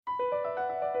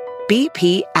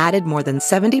BP added more than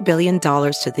 $70 billion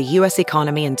to the U.S.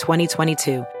 economy in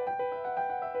 2022.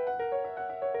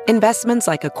 Investments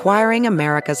like acquiring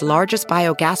America's largest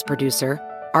biogas producer,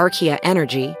 Archaea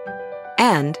Energy,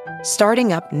 and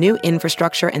starting up new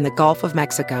infrastructure in the Gulf of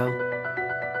Mexico.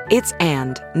 It's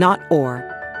and, not or.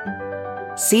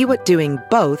 See what doing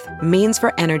both means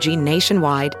for energy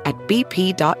nationwide at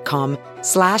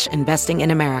bp.com/investing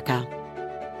in America.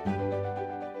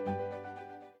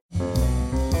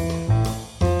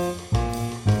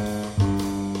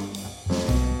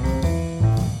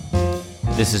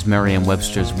 This is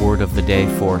Merriam-Webster's Word of the Day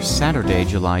for Saturday,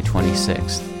 July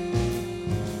 26th.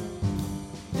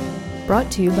 Brought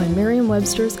to you by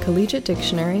Merriam-Webster's Collegiate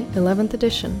Dictionary, 11th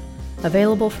edition.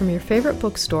 Available from your favorite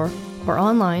bookstore or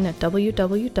online at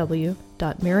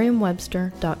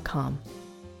www.merriam-webster.com.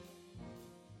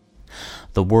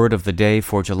 The word of the day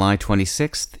for July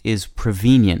 26th is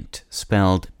prevenient,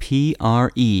 spelled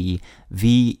Prevenient.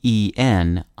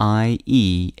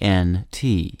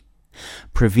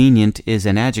 Prevenient is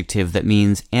an adjective that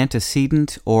means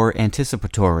antecedent or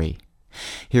anticipatory.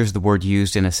 Here's the word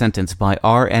used in a sentence by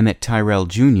Emmett Tyrrell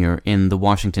Jr. in the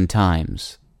Washington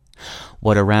Times.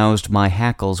 What aroused my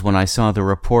hackles when I saw the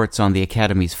reports on the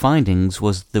Academy's findings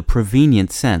was the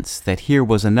prevenient sense that here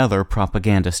was another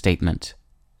propaganda statement.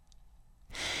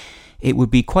 It would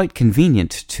be quite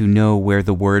convenient to know where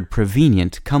the word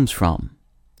prevenient comes from.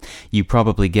 You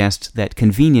probably guessed that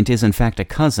convenient is in fact a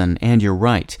cousin, and you're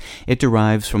right. It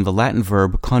derives from the Latin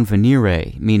verb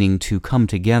convenire, meaning to come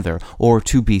together, or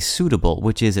to be suitable,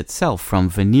 which is itself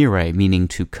from venire, meaning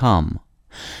to come.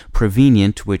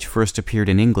 Prevenient, which first appeared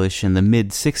in English in the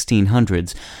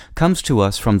mid-1600s, comes to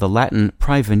us from the Latin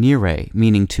praevenire,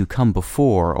 meaning to come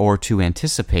before or to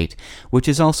anticipate, which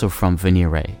is also from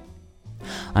venire.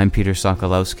 I'm Peter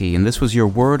Sokolowski, and this was your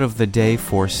Word of the Day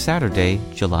for Saturday,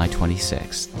 July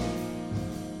 26th.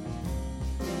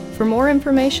 For more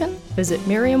information, visit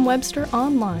Merriam-Webster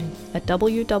online at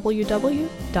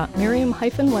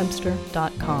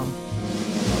www.merriam-webster.com.